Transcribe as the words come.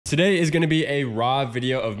Today is going to be a raw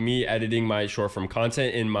video of me editing my short form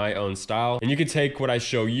content in my own style. And you can take what I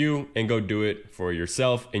show you and go do it for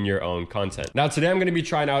yourself in your own content. Now, today I'm going to be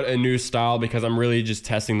trying out a new style because I'm really just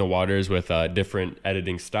testing the waters with different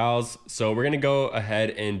editing styles. So we're going to go ahead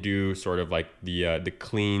and do sort of like the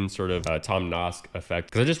clean sort of Tom Nosk effect,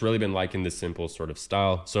 because I've just really been liking this simple sort of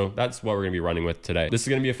style. So that's what we're going to be running with today. This is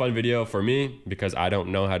going to be a fun video for me because I don't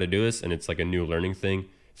know how to do this and it's like a new learning thing.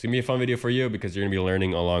 It's gonna be a fun video for you because you're gonna be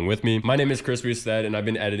learning along with me. My name is Boustedt and I've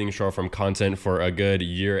been editing short form content for a good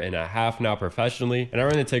year and a half now professionally. And I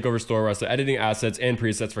run the Takeover store where I sell editing assets and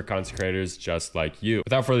presets for content creators just like you.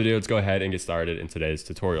 Without further ado, let's go ahead and get started in today's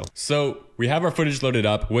tutorial. So we have our footage loaded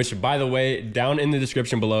up, which by the way, down in the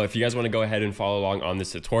description below, if you guys wanna go ahead and follow along on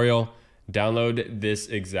this tutorial, download this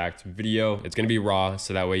exact video. It's gonna be raw,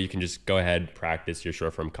 so that way you can just go ahead, practice your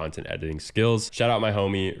short form content editing skills. Shout out my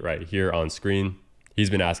homie right here on screen. He's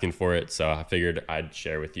been asking for it, so I figured I'd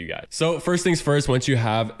share with you guys. So first things first, once you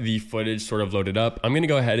have the footage sort of loaded up, I'm gonna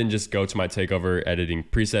go ahead and just go to my Takeover editing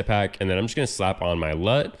preset pack, and then I'm just gonna slap on my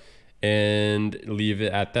LUT and leave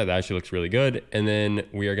it at that. That actually looks really good. And then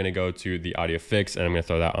we are gonna go to the audio fix, and I'm gonna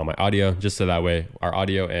throw that on my audio, just so that way our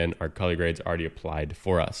audio and our color grades are already applied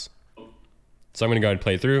for us. So I'm gonna go ahead and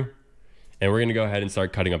play through, and we're gonna go ahead and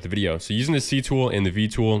start cutting up the video. So using the C tool and the V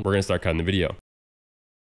tool, we're gonna start cutting the video.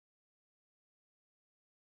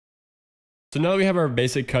 So now that we have our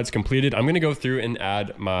basic cuts completed, I'm gonna go through and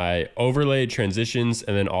add my overlay transitions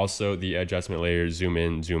and then also the adjustment layer zoom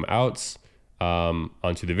in, zoom outs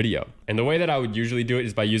onto the video. And the way that I would usually do it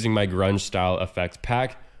is by using my grunge style effects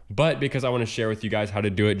pack. But because I wanna share with you guys how to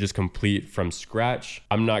do it just complete from scratch,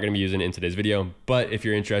 I'm not gonna be using it in today's video. But if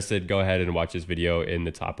you're interested, go ahead and watch this video in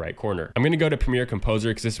the top right corner. I'm gonna go to Premiere Composer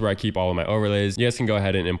because this is where I keep all of my overlays. You guys can go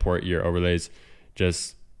ahead and import your overlays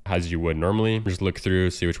just as you would normally. Just look through,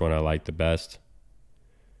 see which one I like the best.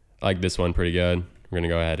 I like this one pretty good. We're gonna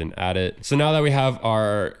go ahead and add it. So now that we have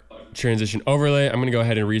our transition overlay, I'm gonna go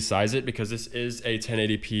ahead and resize it because this is a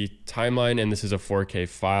 1080p timeline and this is a 4K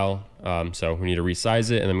file. So we need to resize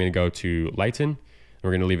it, and I'm gonna go to lighten.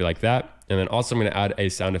 We're gonna leave it like that. And then also I'm gonna add a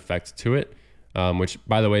sound effect to it, which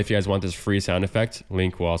by the way, if you guys want this free sound effect,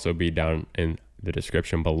 link will also be down in the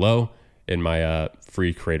description below in my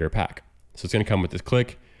free creator pack. So it's gonna come with this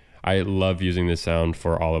click. I love using this sound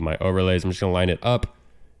for all of my overlays. I'm just gonna line it up,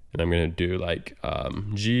 and I'm gonna do like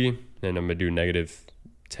G, and I'm gonna do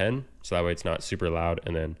 -10, so that way it's not super loud.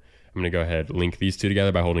 And then I'm gonna go ahead, link these two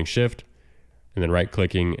together by holding Shift, and then right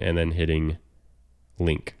clicking, and then hitting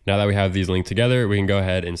link. Now that we have these linked together, we can go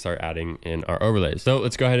ahead and start adding in our overlays. So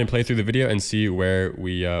let's go ahead and play through the video and see where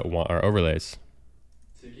we want our overlays.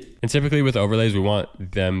 And typically with overlays, we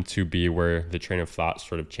want them to be where the train of thought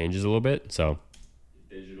sort of changes a little bit. So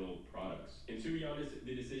digital products. And to be honest,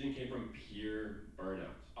 the decision came from pure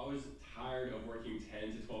burnout. I was tired of working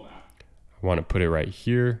 10 to 12 hours. I want to put it right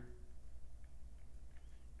here.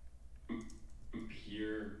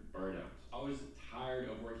 Pure burnout. I was tired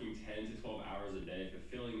of working 10 to 12 hours a day,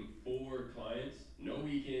 fulfilling 4 clients, no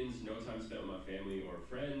weekends, no time spent with my family or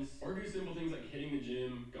friends, or do simple things like hitting the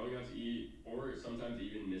gym, going out to eat, or sometimes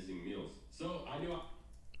even missing meals. So I knew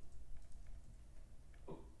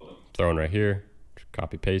throwing right here.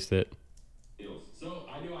 Copy paste it. So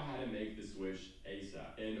I knew I had to make the switch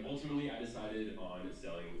ASAP. And ultimately I decided on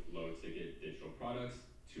selling low ticket digital products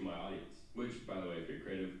to my audience, which by the way, if you're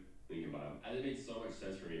creative, link in bio. As it made so much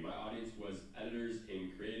sense for me. My audience was editors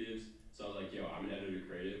and creatives. So I was like, yo, I'm an editor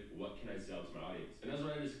creative. What can I sell to my audience? And that's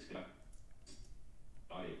what I just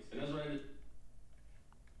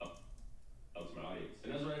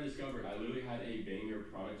discovered. I literally had a banger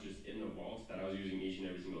product just in the vault that I was using each and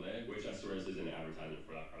every single day, which I swear this isn't an advertisement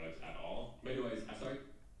for that product at all. But anyways, I started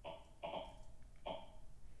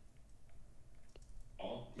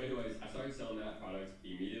selling that product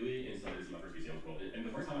immediately and started this my first sales goal. And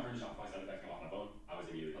the first time I heard the Shopify sound effects come off my phone, I was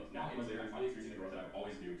immediately hooked. Now 8 months later, I'm finally experiencing the growth that I've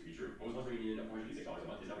always knew to be true. What was once bringing me in $456 a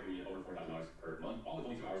month is now bringing me in over $4,000 per month, all with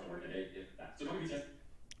only 2 hours of work a day, if that. So don't be that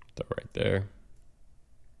right there.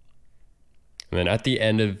 And then at the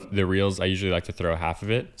end of the reels, I usually like to throw half of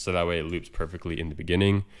it, so that way it loops perfectly in the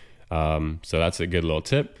beginning. So that's a good little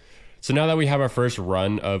tip. So now that we have our first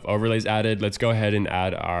run of overlays added, let's go ahead and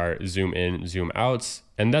add our zoom in, zoom outs.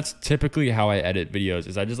 And that's typically how I edit videos,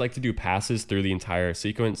 is I just like to do passes through the entire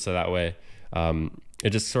sequence, so that way it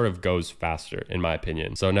just sort of goes faster, in my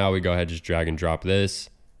opinion. So now we go ahead, just drag and drop this.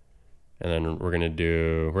 And then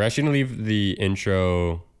we're actually gonna leave the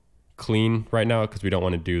intro clean right now because we don't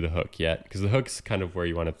want to do the hook yet, because the hook's kind of where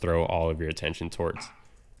you want to throw all of your attention towards.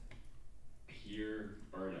 Pure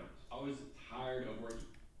burnout. I was tired of working.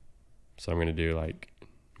 So I'm going to do like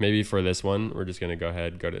maybe for this one, we're just gonna go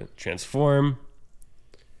ahead, go to transform.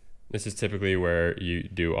 This is typically where you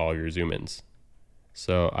do all your zoom ins.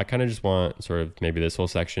 So I kind of just want sort of maybe this whole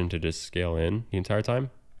section to just scale in the entire time.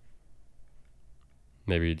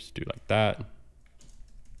 Maybe just do like that.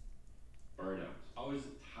 Burnout. I was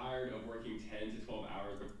tired of working 10 to 12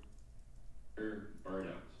 hours.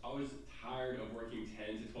 Burnout. I was tired of working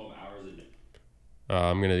 10 to 12 hours a day.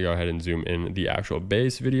 I'm gonna go ahead and zoom in the actual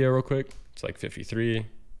base video real quick. It's like 53,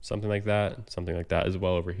 something like that as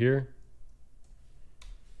well over here.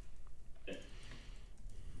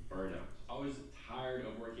 Burnout. I was tired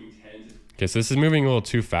of working 10 to... Okay, so this is moving a little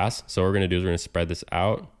too fast. So what we're gonna do is we're gonna spread this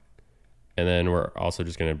out, and then we're also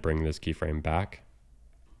just gonna bring this keyframe back.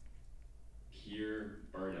 Here,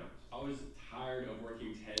 burnout. I was tired of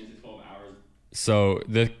working 10 to 12 hours. So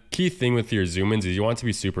the key thing with your zoom ins is you want it to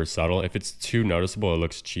be super subtle. If it's too noticeable, it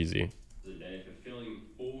looks cheesy. A day fulfilling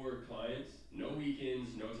 4 clients, no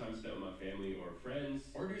weekends, no time spent with my family or friends,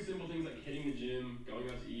 or do simple things like hitting the gym, going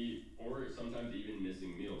out to eat, or sometimes even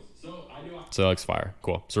missing meals. So I knew So that looks fire.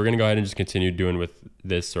 Cool. So we're gonna go ahead and just continue doing with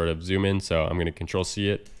this sort of zoom in. So I'm gonna Control C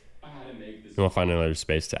it. I had to make this. And we'll find another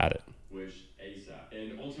space to add it. Wish ASAP.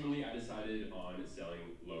 And ultimately I decided on selling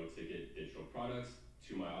low ticket digital products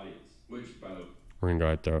to my audience, which by the way, We're gonna go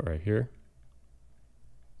ahead and throw it right here.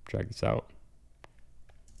 Drag this out.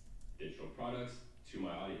 Digital products to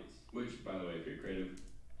my audience, which by the way, if you're creative,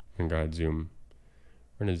 We're gonna go ahead and zoom.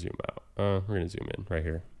 We're gonna zoom out. We're gonna zoom in right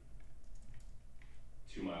here.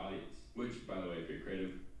 to my audience, which by the way, if you're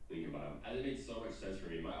creative, link in bio. As it made so much sense for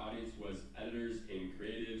me. My audience was editors and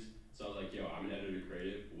creatives. So I was like, yo, I'm an editor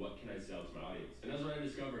creative. What can I sell to my audience? And that's what I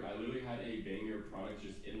discovered. I literally had a banger product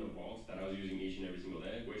just in the vault that I was using each and every single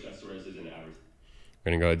day, which I swear this is an average.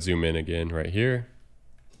 We're gonna go ahead and zoom in again right here.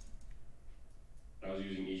 I was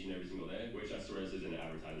using each and every single day, which I swear this is an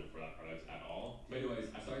advertisement for that product at all. But anyways,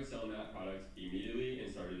 I started selling that product immediately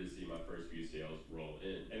and started to see my first few sales roll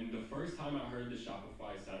in. And the first time I heard the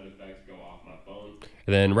Shopify sound effect go off my phone.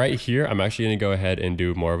 And then right here, I'm actually gonna go ahead and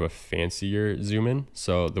do more of a fancier zoom in.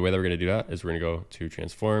 So the way that we're gonna do that is we're gonna go to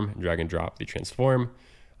transform, drag and drop the transform,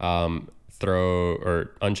 throw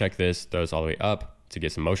or uncheck this, throw this all the way up to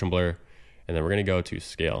get some motion blur. And then we're gonna go to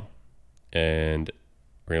scale and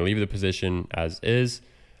we're gonna leave the position as is.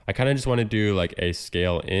 I kind of just wanna do like a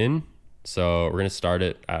scale in. So we're gonna start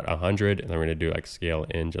it at 100 and then we're gonna do like scale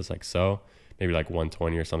in just like so, maybe like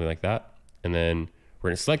 120 or something like that. And then we're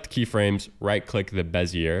gonna select the keyframes, right click the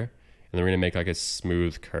Bezier, and then we're gonna make like a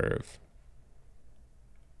smooth curve.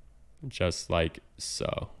 Just like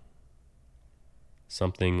so.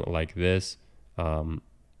 Something like this.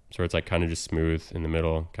 So it's like kind of just smooth in the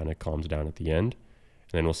middle, kind of calms down at the end.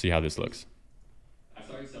 And then we'll see how this looks. I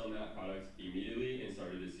started selling that product immediately and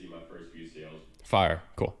started to see my first few sales Fire,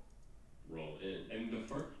 cool. roll in. And the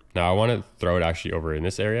first Now I wanna throw it actually over in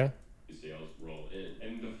this area. sales roll in.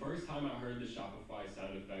 And the first time I heard the Shopify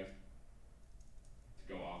sound effect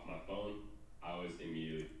go off my phone, I was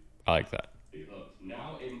immediately I like that. hooked.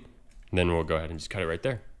 Now in And then we'll go ahead and just cut it right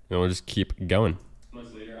there. And we'll just keep going.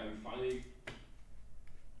 months later, I'm finally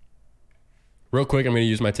Real quick, I'm gonna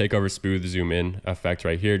use my takeover smooth zoom in effect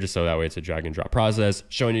right here, just so that way it's a drag and drop process,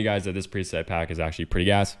 showing you guys that this preset pack is actually pretty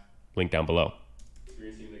gas. Link down below.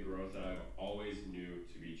 experiencing the growth that I've always knew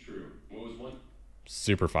to be true. What was once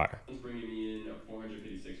Super fire. bringing me in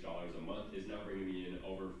 $456 a month is now bringing me in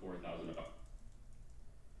over $4,000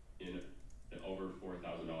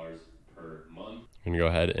 per month. I'm gonna go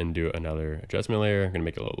ahead and do another adjustment layer. I'm gonna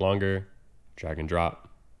make it a little longer, drag and drop.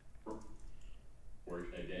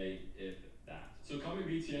 Work a day, if that. So comment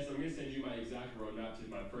BTS, I'm gonna send you my exact roadmap to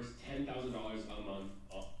my first $10,000 a month.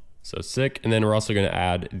 So sick. And then we're also gonna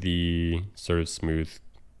add the sort of smooth,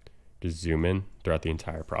 just zoom in throughout the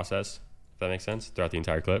entire process. If that makes sense, throughout the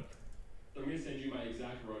entire clip. So I'm gonna send you my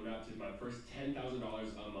exact roadmap to my first $10,000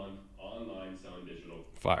 a month online selling digital.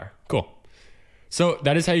 Fire, cool. So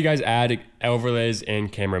that is how you guys add overlays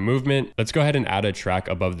and camera movement. Let's go ahead and add a track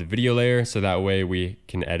above the video layer so that way we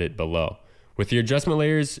can edit below. With your adjustment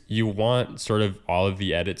layers, you want sort of all of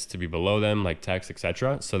the edits to be below them, like text,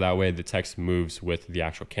 etc. So that way the text moves with the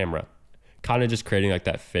actual camera. Kind of just creating like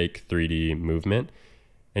that fake 3D movement.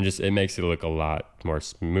 And just, it makes it look a lot more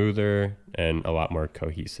smoother and a lot more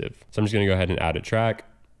cohesive. So I'm just gonna go ahead and add a track.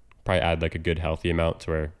 Probably add like a good healthy amount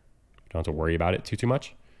to where you don't have to worry about it too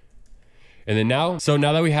much. And then now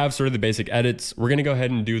that we have sort of the basic edits, we're gonna go ahead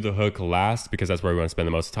and do the hook last because that's where we wanna spend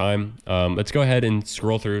the most time. Let's go ahead and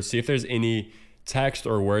scroll through, see if there's any text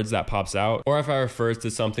or words that pops out, or if I refers to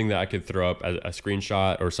something that I could throw up as a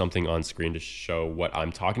screenshot or something on screen to show what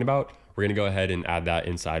I'm talking about. We're gonna go ahead and add that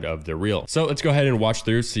inside of the reel. So let's go ahead and watch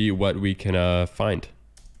through, see what we can find.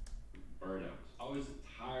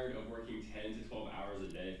 tired of working 10 to 12 hours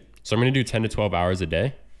a day. So I'm going to do 10 to 12 hours a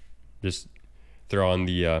day. Just throw on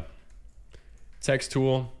the text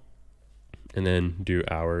tool and then do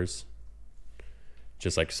hours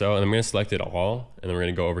just like so. And I'm going to select it all. And then we're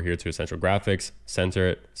going to go over here to Essential Graphics, center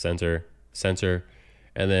it, center, center.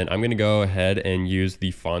 And then I'm going to go ahead and use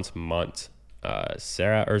the font Mont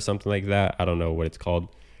Serra or something like that. I don't know what it's called.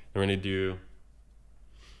 We're going to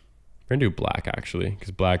do black actually,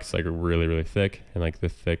 because black is like really, really thick. And like the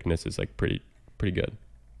thickness is like pretty good.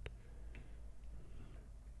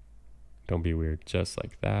 Don't be weird, just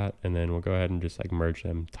like that. And then we'll go ahead and just like merge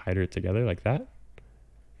them tighter together like that.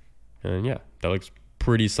 And yeah, that looks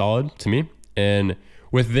pretty solid to me. And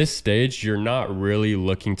with this stage, you're not really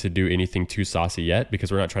looking to do anything too saucy yet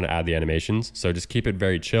because we're not trying to add the animations. So just keep it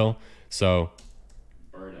very chill. So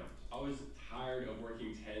burnout. I was tired of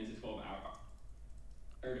working 10 to 12 hours.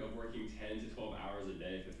 Tired of working 10 to 12 hours a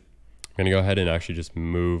day. I'm gonna go ahead and actually just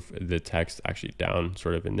move the text actually down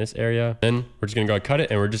sort of in this area. Then we're just gonna go cut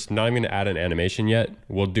it, and we're just not even gonna add an animation yet.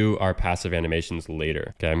 We'll do our passive animations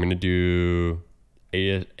later. Okay, I'm gonna do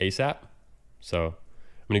ASAP. So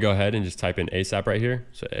I'm gonna go ahead and just type in ASAP right here.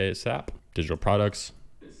 So ASAP, digital products.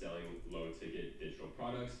 Selling low ticket digital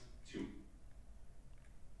products to.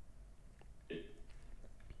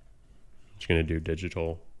 Just gonna do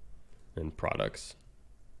digital and products.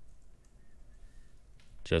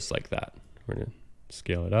 Just like that. We're gonna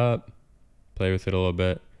scale it up, play with it a little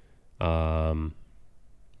bit. I'm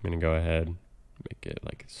gonna go ahead, make it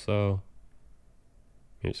like so.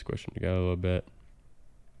 Maybe squish them together a little bit.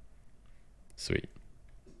 Sweet.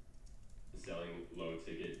 Selling low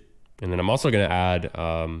ticket. And then I'm also gonna add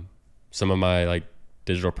some of my like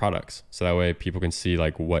digital products, so that way people can see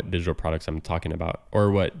like what digital products I'm talking about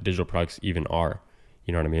or what digital products even are.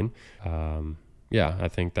 You know what I mean? Yeah, I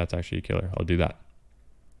think that's actually a killer. I'll do that.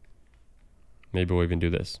 Maybe we'll even do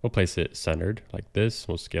this. We'll place it centered like this.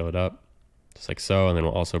 We'll scale it up just like so. And then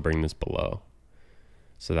we'll also bring this below.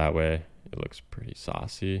 So that way it looks pretty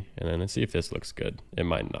saucy. And then let's see if this looks good. It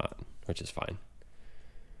might not, which is fine.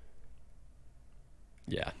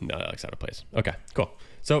 Yeah, no, that looks out of place. Okay, cool.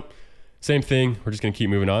 So same thing. We're just going to keep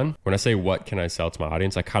moving on. When I say, what can I sell to my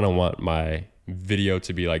audience? I kind of want my video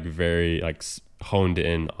to be like very like honed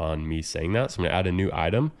in on me saying that. So I'm going to add a new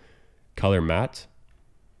item, color matte.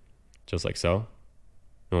 Just like so. And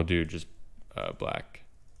we'll do just black.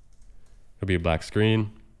 It'll be a black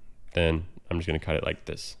screen. Then I'm just gonna cut it like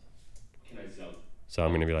this. Can I sell? So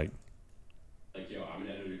I'm gonna be like, yo, I'm an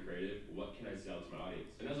editor creative. What can I sell to my audience?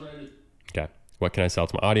 And that's what I did. okay, what can I sell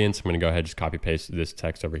to my audience? I'm gonna go ahead and just copy paste this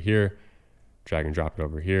text over here, drag and drop it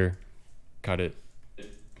over here, cut it.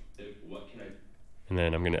 What can I? And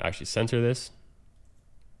then I'm gonna actually center this.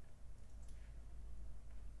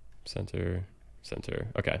 Center, center.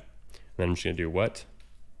 Okay. And then I'm just gonna do what?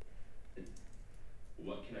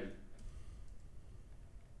 What can I?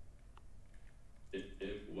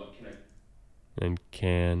 What can I? And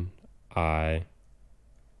can I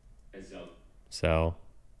sell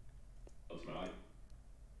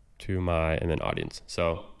to my and then audience?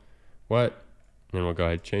 So what? And then we'll go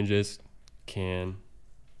ahead and change this. Can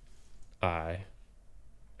I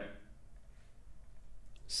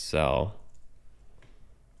sell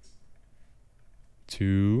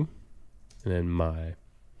to and then my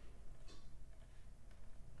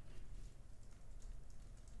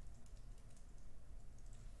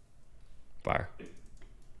fire.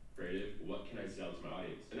 Creative, what can I sell to my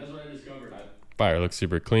audience? And that's what I discovered. Fire looks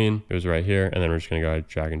super clean. It was right here, and then we're just gonna go ahead,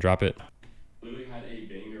 drag and drop it. Literally had a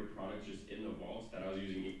banger product just in the vaults that I was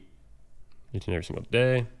using each and every single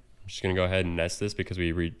day. I'm just gonna go ahead and nest this because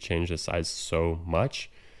we changed the size so much.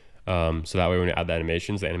 So that way when we add the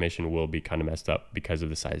animations, the animation will be kind of messed up because of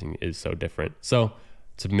the sizing is so different. So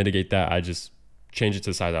to mitigate that, I just change it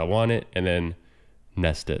to the size I want it and then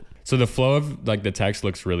nest it. So the flow of like the text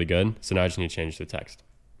looks really good. So now I just need to change the text.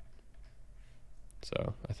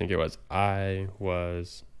 So I think it was I.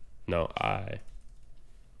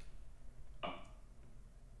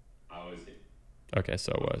 Okay,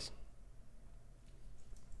 so it was.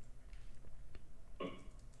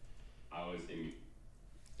 I was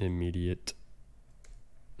immediate.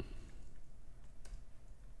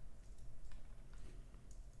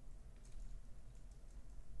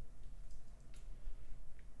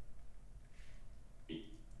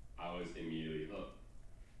 I was immediately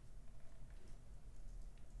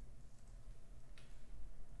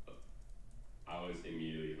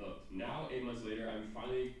hooked. Now, 8 months later, I'm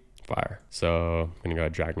finally fire. So I'm gonna go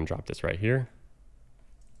ahead, drag and drop this right here.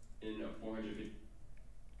 In 450.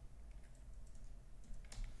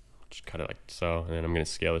 Just cut it like so, and then I'm gonna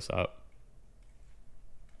scale this up.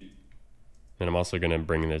 And And I'm also gonna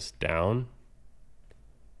bring this down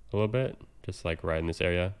a little bit, just like right in this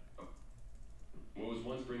area. What was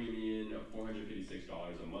once bringing me in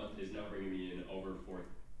 $456 a month is now bringing me in over $4,000.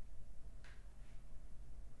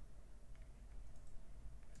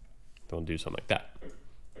 We'll do something like that.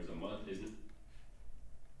 There's a month isn't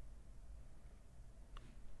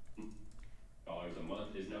dollars a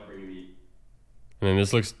month is now bringing me. And then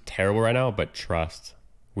this looks terrible right now, but trust,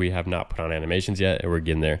 we have not put on animations yet, and we're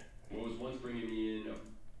getting there. What was once bringing me in.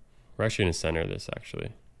 We're actually gonna center this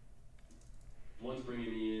actually. Once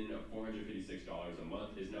bringing me in $456 a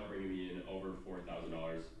month is now bringing me in over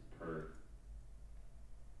 $4,000 per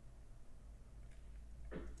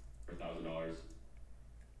 $1,000.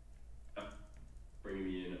 Bringing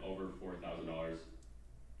me in over $4,000.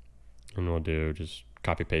 And we'll do just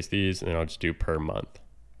copy paste these, and then I'll just do per month.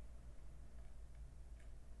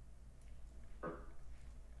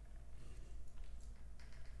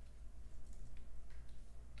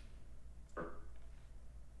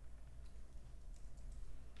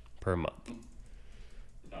 Per month.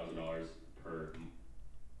 $1,000 per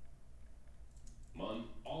month,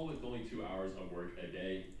 all with only 2 hours of work a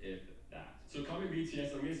day, if that. So comment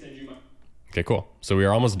BTS. I'm gonna send you my. Okay, cool. So we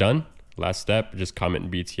are almost done. Last step, just comment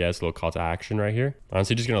in BTS, little call to action right here.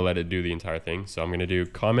 Honestly, just gonna let it do the entire thing. So I'm gonna do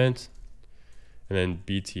comment and then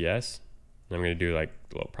BTS. And I'm gonna do like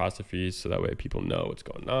little apostrophes so that way people know what's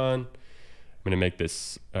going on. I'm gonna make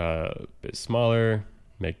this a bit smaller,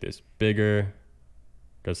 make this bigger,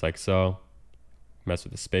 just like so. Mess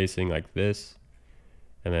with the spacing like this.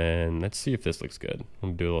 And then let's see if this looks good. I'm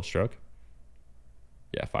gonna do a little stroke.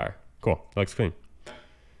 Yeah, fire. Cool, that looks clean.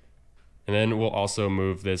 And then we'll also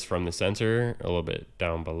move this from the center a little bit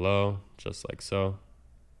down below, just like so.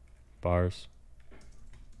 Bars.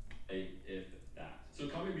 If that. So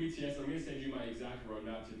comment BTS. I'm gonna send you my exact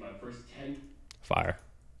roadmap to my first 10. Fire.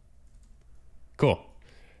 Cool.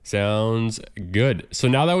 Sounds good. So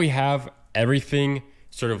now that we have everything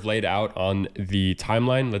sort of laid out on the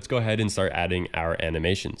timeline, let's go ahead and start adding our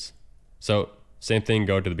animations. So same thing,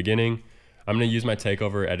 go to the beginning. I'm gonna use my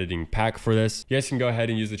takeover editing pack for this. You guys can go ahead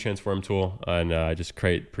and use the transform tool and just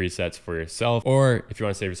create presets for yourself. Or if you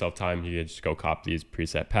wanna save yourself time, you can just go copy these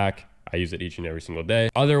preset pack. I use it each and every single day.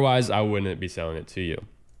 Otherwise, I wouldn't be selling it to you.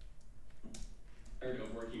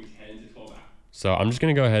 Working 10 to 12 hours. So I'm just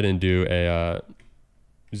gonna go ahead and do a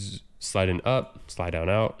slide in up, slide down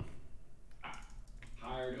out.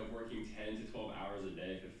 Tired of working 10 to 12 hours a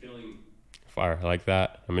day, fulfilling. Fire, I like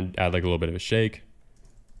that. I'm gonna add like a little bit of a shake.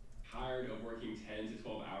 Tired of working 10 to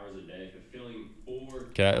 12 hours a day, fulfilling 4.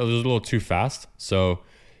 Okay, it was a little too fast. So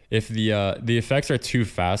if the effects are too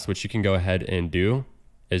fast, what you can go ahead and do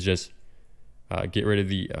is just get rid of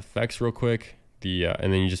the effects real quick.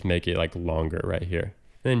 And then you just make it like longer right here.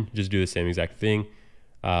 Then you just do the same exact thing.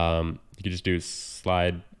 You could just do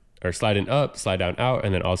slide in up, slide down out,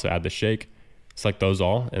 and then also add the shake. Select those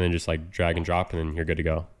all, and then just like drag and drop, and then you're good to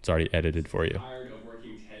go. It's already edited for you. Tired of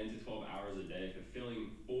working 10 to 12 hours a day,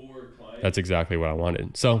 fulfilling 4 clients. That's exactly what I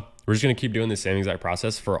wanted. So we're just gonna keep doing the same exact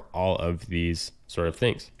process for all of these sort of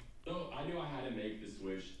things. So I knew I had to make the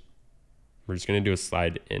switch. We're just gonna do a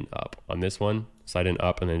slide in up on this one, slide in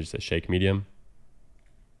up, and then just a shake medium.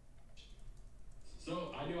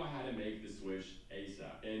 So I knew I had to make the switch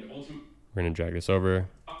ASAP, and ultimately We're gonna drag this over.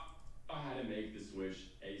 I had to make the switch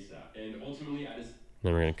ASAP, and ultimately I just.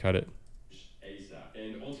 Then we're gonna cut it. ASAP,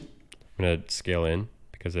 and ultimately. I'm gonna scale in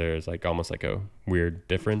because there's like almost like a weird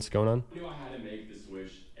difference going on. I knew I had to make the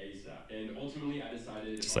switch ASAP, and ultimately I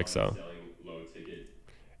decided Just like so. selling low ticket.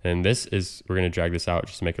 And this is, we're gonna drag this out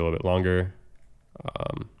just to make it a little bit longer.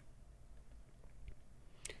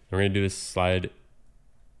 We're gonna do this slide.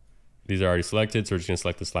 These are already selected, so we're just gonna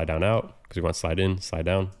select the slide down out because we want slide in, slide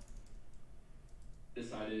down.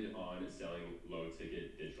 Decided on selling low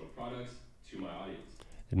ticket digital products to my audience.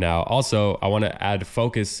 Now, also, I want to add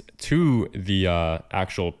focus to the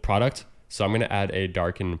actual product. So I'm going to add a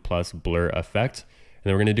darken plus blur effect. And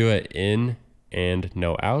then we're going to do it in and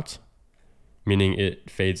no out, meaning it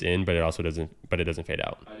fades in, but it also doesn't fade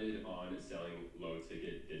out. Decided on selling low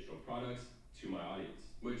ticket digital products to my audience,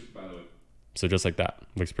 which, by the way. So just like that,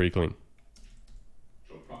 looks pretty clean.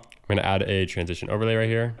 I'm going to add a transition overlay right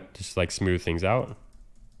here, just like smooth things out.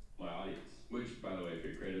 My audience, which, by the way, if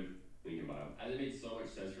you're creative, link in bio. As it made so much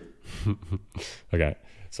sense for. Okay,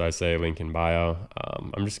 so I say link in bio.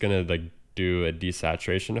 I'm just gonna like do a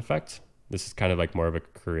desaturation effect. This is kind of like more of a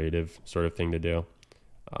creative sort of thing to do,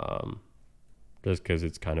 just because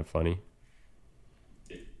it's kind of funny.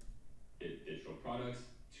 Digital products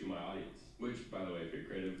to my audience, which, by the way, if you're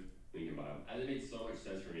creative, link in bio. As it made so much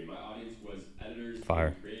sense for me. My audience was editors, Fire.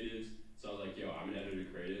 and creatives. So I was like, yo, I'm an editor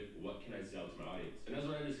creative. What can I sell to my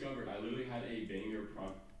banger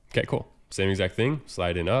product. Okay, cool. Same exact thing.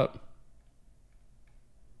 Slide in up.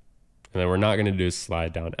 And then we're not going to do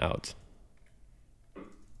slide down out.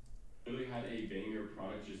 Literally had a banger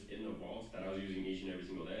product just in the vault that I was using each and every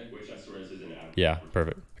single day, which I swear this is an ad. Yeah,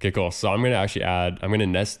 perfect. Okay, cool. So I'm going to actually I'm going to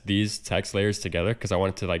nest these text layers together because I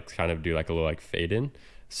wanted to like kind of do like a little like fade in.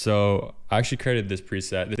 So I actually created this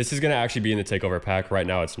preset. This is going to actually be in the takeover pack. Right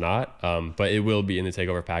now it's not, but it will be in the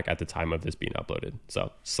takeover pack at the time of this being uploaded.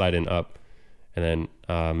 So slide in up and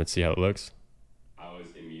then let's see how it looks. I was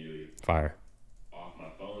immediately Fire. off my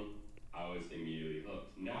phone. I was immediately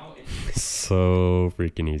hooked. Now it's So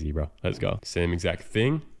freaking easy, bro. Let's go. Same exact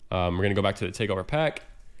thing. We're going to go back to the takeover pack.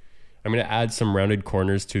 I'm going to add some rounded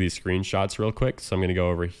corners to these screenshots real quick. So I'm going to go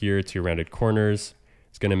over here to rounded corners.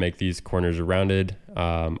 It's going to make these corners rounded.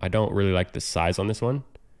 I don't really like the size on this one.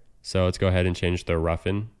 So let's go ahead and change the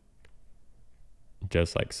roughen.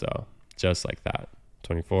 Just like so. Just like that.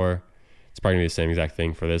 24. It's probably going to be the same exact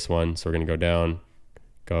thing for this one. So we're going to go down,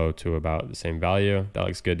 go to about the same value. That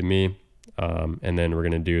looks good to me. And then we're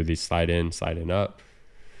going to do the slide in up.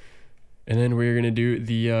 And then we're going to do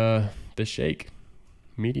the shake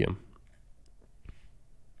medium.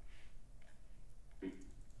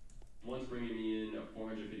 once bringing me in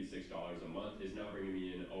 $456 a month is now bringing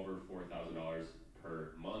me in over $4,000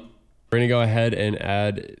 per month. We're going to go ahead and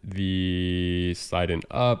add the slide in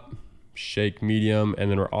up, shake medium,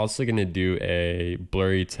 and then we're also going to do a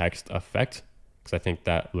blurry text effect because I think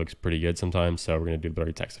that looks pretty good sometimes. So we're going to do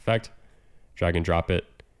blurry text effect, drag and drop it.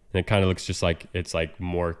 And it kind of looks just like it's like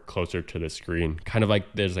more closer to the screen, kind of like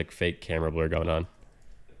there's like fake camera blur going on.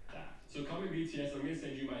 So coming BTS, I'm going to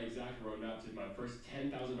send you my exact roadmap to my first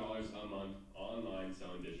 $10,000 a month online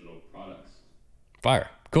selling digital products. Fire.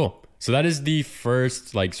 Cool. So that is the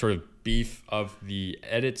first like sort of beef of the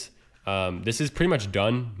edit. This is pretty much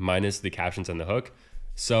done minus the captions and the hook.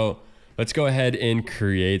 So let's go ahead and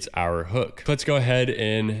create our hook. Let's go ahead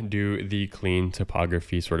and do the clean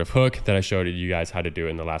typography sort of hook that I showed you guys how to do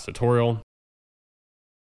in the last tutorial.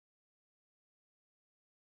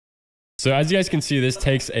 So as you guys can see, this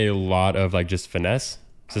takes a lot of like just finesse.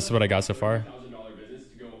 So this is what I got so far.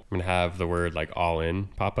 I'm gonna have the word like all in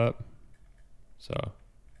pop up. So go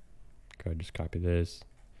ahead, just copy this.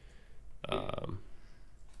 Just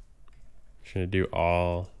gonna do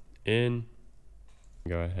all in.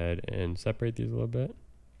 Go ahead and separate these a little bit.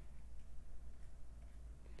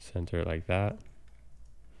 Center it like that.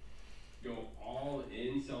 Go all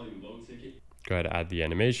in selling low ticket. Go ahead and add the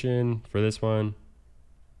animation for this one.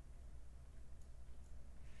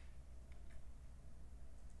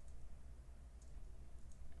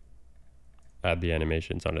 Add the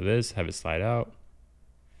animations onto this, have it slide out.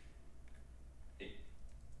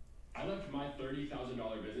 I left my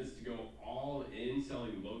 $30,000 business to go all in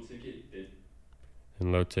selling low ticket.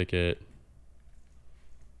 And low ticket.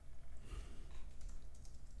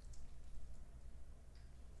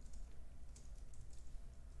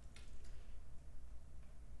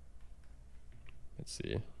 Let's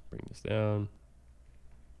see, bring this down.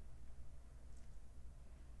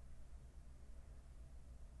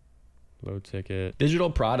 Low ticket.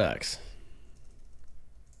 Digital products.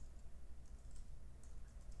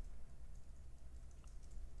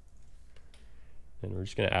 And we're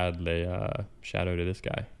just gonna add the shadow to this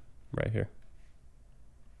guy right here.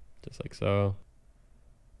 Just like so.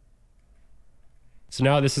 So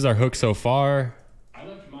now this is our hook so far. I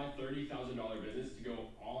left my $30,000 business to go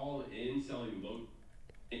all in selling low.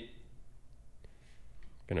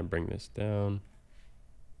 Gonna bring this down.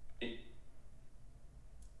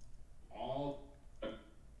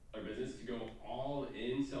 Business to go all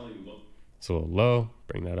in selling low. It's a little low.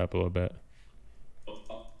 Bring that up a little bit.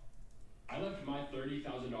 I left my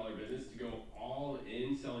 $30,000 business to go all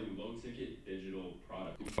in selling low ticket digital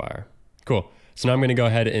products. Fire. Cool. So now I'm going to go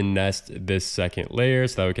ahead and nest this second layer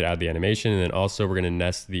so that we could add the animation. And then also we're going to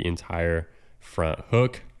nest the entire front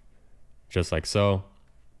hook just like so.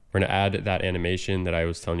 We're going to add that animation that I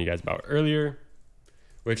was telling you guys about earlier,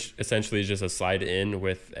 which essentially is just a slide in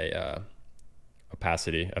with a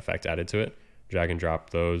opacity effect added to it. Drag and drop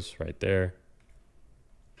those right there.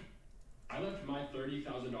 I left my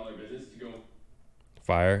 $30,000 business to go.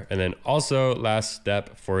 Fire. And then also last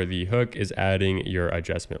step for the hook is adding your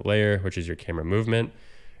adjustment layer, which is your camera movement.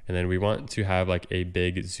 And then we want to have like a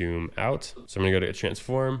big zoom out. So I'm gonna go to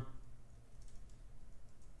transform.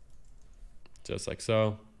 Just like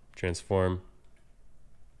so, transform.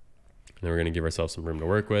 And then we're gonna give ourselves some room to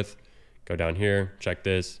work with. Go down here, check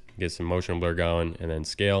this, get some motion blur going, and then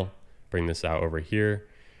scale. Bring this out over here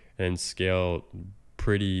and scale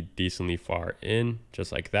pretty decently far in,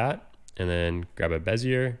 just like that. And then grab a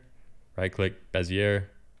Bezier, right click Bezier,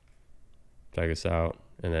 drag this out,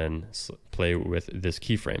 and then play with this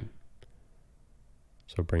keyframe.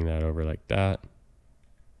 So bring that over like that.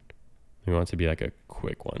 We want it to be like a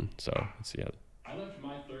quick one. So let's see how.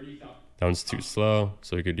 That one's too slow.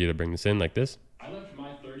 So we could either bring this in like this.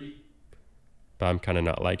 But I'm kind of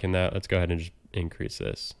not liking that. Let's go ahead and just increase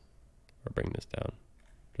this or bring this down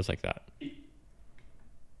just like that.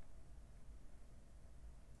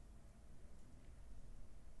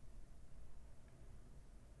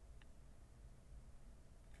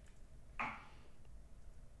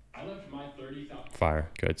 Fire.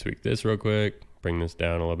 Go tweak this real quick. Bring this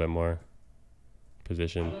down a little bit more.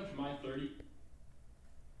 Position.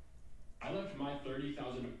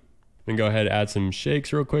 We can go ahead and add some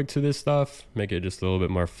shakes real quick to this stuff. Make it just a little bit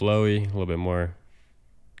more flowy, a little bit more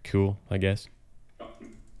cool, I guess.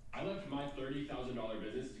 I left my $30,000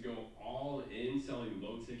 business to go all in selling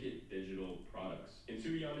low-ticket digital products. And to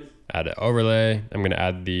be honest, add an overlay. I'm going to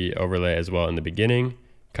add the overlay as well in the beginning.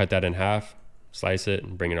 Cut that in half, slice it,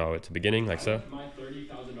 and bring it all the way to the beginning, like so. My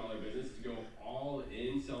 $30,000 business to go all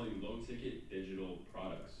in selling low-ticket digital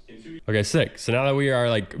products. Okay, sick. So now that we are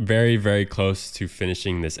like very, very close to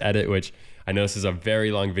finishing this edit, which I know this is a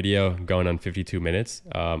very long video going on 52 minutes.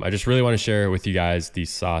 I just really want to share with you guys the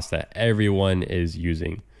sauce that everyone is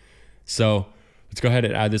using. So let's go ahead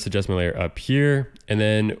and add this adjustment layer up here, and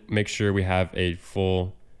then make sure we have a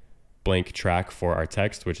full blank track for our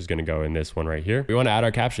text, which is going to go in this one right here. We want to add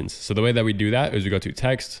our captions. So the way that we do that is we go to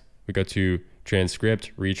text, we go to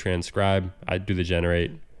transcript, retranscribe. I do the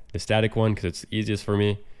generate, the static one, because it's the easiest for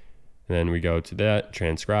me. And then we go to that,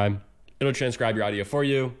 transcribe. It'll transcribe your audio for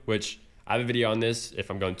you, which I have a video on this if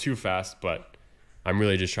I'm going too fast, but I'm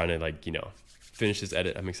really just trying to like, you know, finish this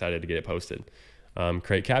edit. I'm excited to get it posted.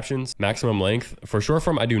 Create captions, maximum length. For short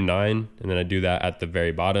form, I do 9, and then I do that at the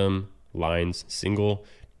very bottom, lines, single.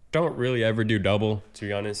 Don't really ever do double, to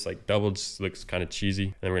be honest. Like double just looks kind of cheesy.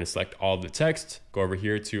 And then we're gonna select all of the text, go over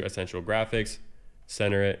here to essential graphics,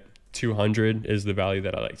 center it. 200 is the value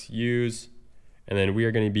that I like to use. And then we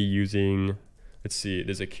are gonna be using, let's see,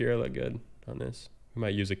 does Akira look good on this? We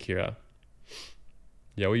might use Akira.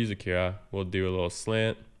 Yeah, we'll use Akira. We'll do a little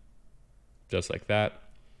slant, just like that.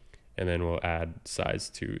 And then we'll add size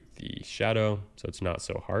to the shadow so it's not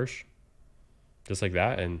so harsh. Just like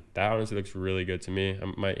that. And that honestly looks really good to me. I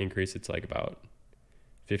might increase it to like about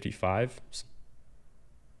 55.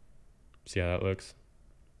 See how that looks?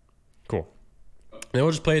 Cool. And then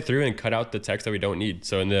we'll just play it through and cut out the text that we don't need.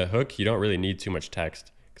 So in the hook, you don't really need too much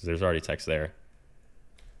text because there's already text there.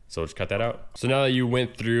 So just cut that out. So now that you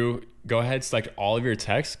went through, go ahead, select all of your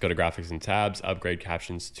text, go to graphics and tabs, upgrade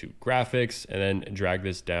captions to graphics, and then drag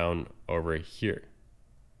this down over here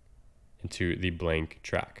into the blank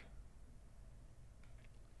track.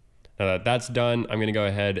 Now that that's done, I'm gonna go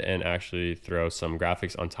ahead and actually throw some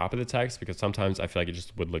graphics on top of the text because sometimes I feel like it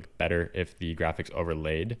just would look better if the graphics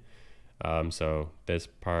overlaid. So this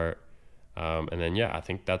part, and then yeah, I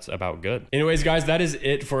think that's about good. Anyways, guys, that is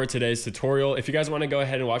it for today's tutorial. If you guys want to go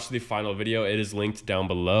ahead and watch the final video, it is linked down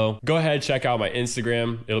below. Go ahead, check out my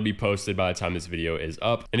Instagram. It'll be posted by the time this video is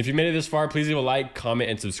up. And if you made it this far, please leave a like, comment,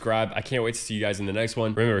 and subscribe. I can't wait to see you guys in the next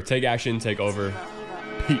one. Remember, take action, take over.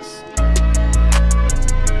 Peace.